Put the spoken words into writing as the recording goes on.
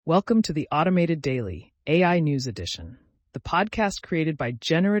Welcome to the Automated Daily AI News Edition, the podcast created by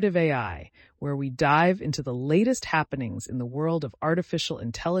Generative AI, where we dive into the latest happenings in the world of artificial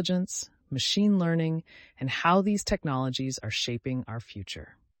intelligence, machine learning, and how these technologies are shaping our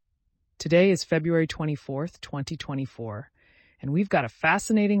future. Today is February 24th, 2024, and we've got a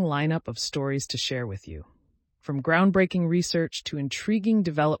fascinating lineup of stories to share with you. From groundbreaking research to intriguing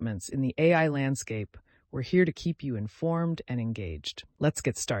developments in the AI landscape, we're here to keep you informed and engaged. Let's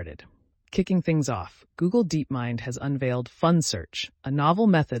get started. Kicking things off, Google DeepMind has unveiled FunSearch, a novel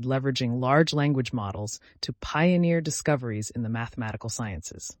method leveraging large language models to pioneer discoveries in the mathematical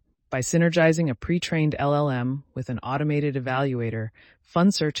sciences. By synergizing a pre-trained LLM with an automated evaluator,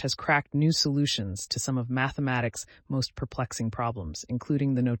 FunSearch has cracked new solutions to some of mathematics' most perplexing problems,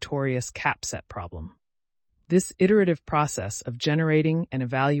 including the notorious CAPSET problem. This iterative process of generating and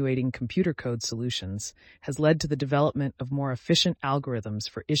evaluating computer code solutions has led to the development of more efficient algorithms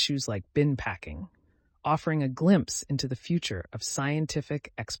for issues like bin packing, offering a glimpse into the future of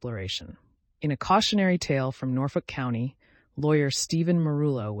scientific exploration. In a cautionary tale from Norfolk County, lawyer Stephen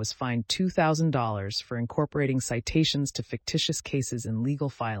Marullo was fined $2,000 for incorporating citations to fictitious cases in legal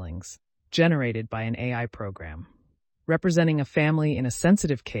filings generated by an AI program. Representing a family in a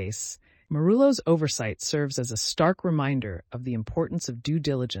sensitive case, Marullo's oversight serves as a stark reminder of the importance of due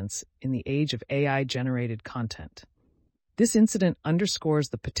diligence in the age of AI-generated content. This incident underscores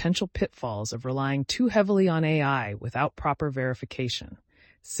the potential pitfalls of relying too heavily on AI without proper verification,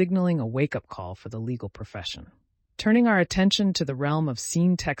 signaling a wake-up call for the legal profession. Turning our attention to the realm of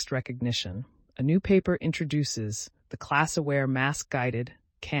scene text recognition, a new paper introduces the class-aware mask-guided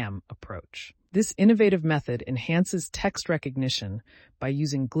CAM approach. This innovative method enhances text recognition by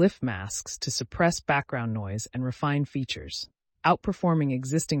using glyph masks to suppress background noise and refine features, outperforming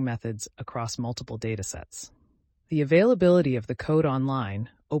existing methods across multiple datasets. The availability of the code online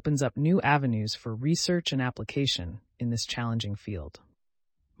opens up new avenues for research and application in this challenging field.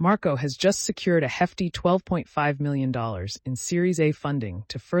 Marco has just secured a hefty $12.5 million in Series A funding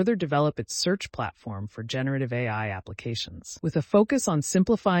to further develop its search platform for generative AI applications. With a focus on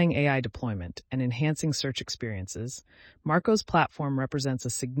simplifying AI deployment and enhancing search experiences, Marco's platform represents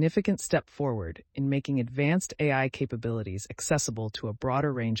a significant step forward in making advanced AI capabilities accessible to a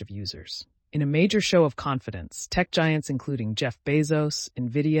broader range of users. In a major show of confidence, tech giants including Jeff Bezos,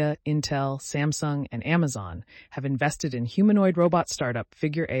 NVIDIA, Intel, Samsung, and Amazon have invested in humanoid robot startup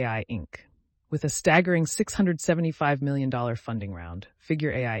Figure AI Inc. With a staggering $675 million funding round,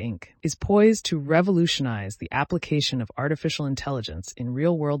 Figure AI Inc. is poised to revolutionize the application of artificial intelligence in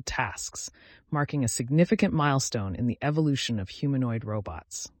real-world tasks, marking a significant milestone in the evolution of humanoid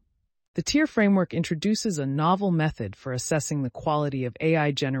robots. The TIER framework introduces a novel method for assessing the quality of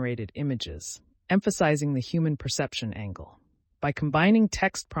AI-generated images, emphasizing the human perception angle. By combining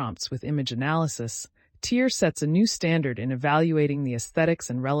text prompts with image analysis, TIER sets a new standard in evaluating the aesthetics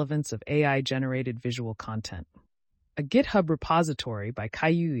and relevance of AI-generated visual content. A GitHub repository by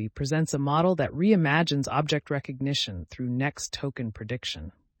Kaiyui presents a model that reimagines object recognition through next token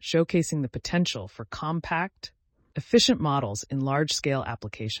prediction, showcasing the potential for compact, efficient models in large-scale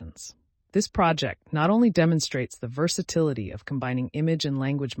applications. This project not only demonstrates the versatility of combining image and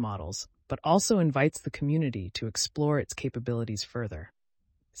language models, but also invites the community to explore its capabilities further.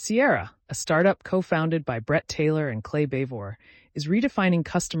 Sierra, a startup co-founded by Brett Taylor and Clay Bavor, is redefining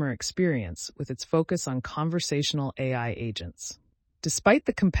customer experience with its focus on conversational AI agents. Despite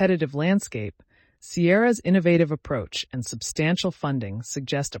the competitive landscape, Sierra's innovative approach and substantial funding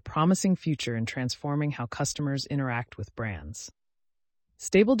suggest a promising future in transforming how customers interact with brands.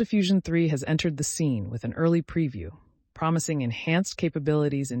 Stable Diffusion 3 has entered the scene with an early preview, promising enhanced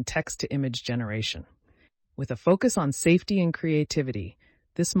capabilities in text-to-image generation. With a focus on safety and creativity,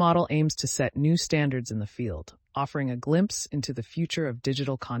 this model aims to set new standards in the field, offering a glimpse into the future of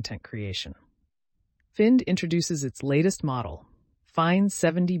digital content creation. Find introduces its latest model,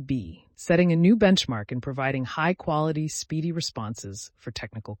 Find70B, setting a new benchmark in providing high-quality, speedy responses for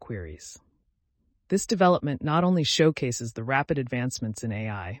technical queries. This development not only showcases the rapid advancements in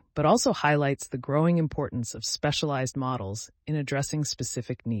AI, but also highlights the growing importance of specialized models in addressing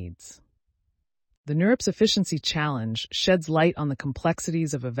specific needs. The NeurIPS Efficiency Challenge sheds light on the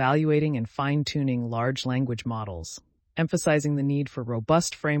complexities of evaluating and fine-tuning large language models, emphasizing the need for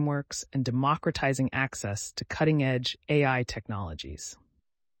robust frameworks and democratizing access to cutting-edge AI technologies.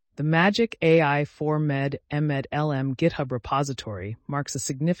 The Magic AI 4Med MedLM GitHub repository marks a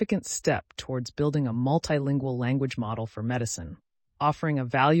significant step towards building a multilingual language model for medicine, offering a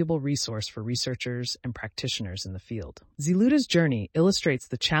valuable resource for researchers and practitioners in the field. Zeluta's journey illustrates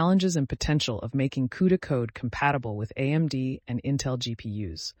the challenges and potential of making CUDA code compatible with AMD and Intel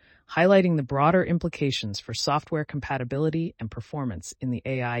GPUs, highlighting the broader implications for software compatibility and performance in the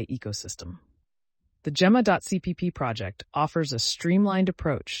AI ecosystem. The Gemma.cpp project offers a streamlined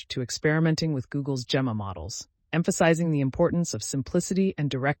approach to experimenting with Google's Gemma models, emphasizing the importance of simplicity and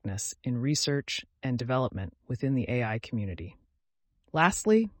directness in research and development within the AI community.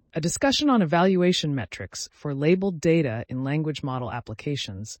 Lastly, a discussion on evaluation metrics for labeled data in language model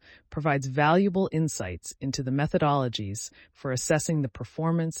applications provides valuable insights into the methodologies for assessing the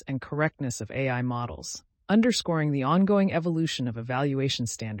performance and correctness of AI models, underscoring the ongoing evolution of evaluation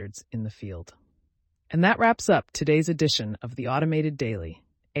standards in the field. And that wraps up today's edition of the Automated Daily,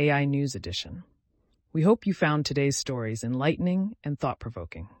 AI News Edition. We hope you found today's stories enlightening and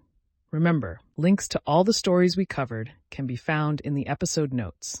thought-provoking. Remember, links to all the stories we covered can be found in the episode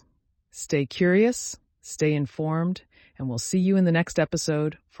notes. Stay curious, stay informed, and we'll see you in the next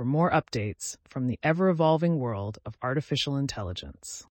episode for more updates from the ever-evolving world of artificial intelligence.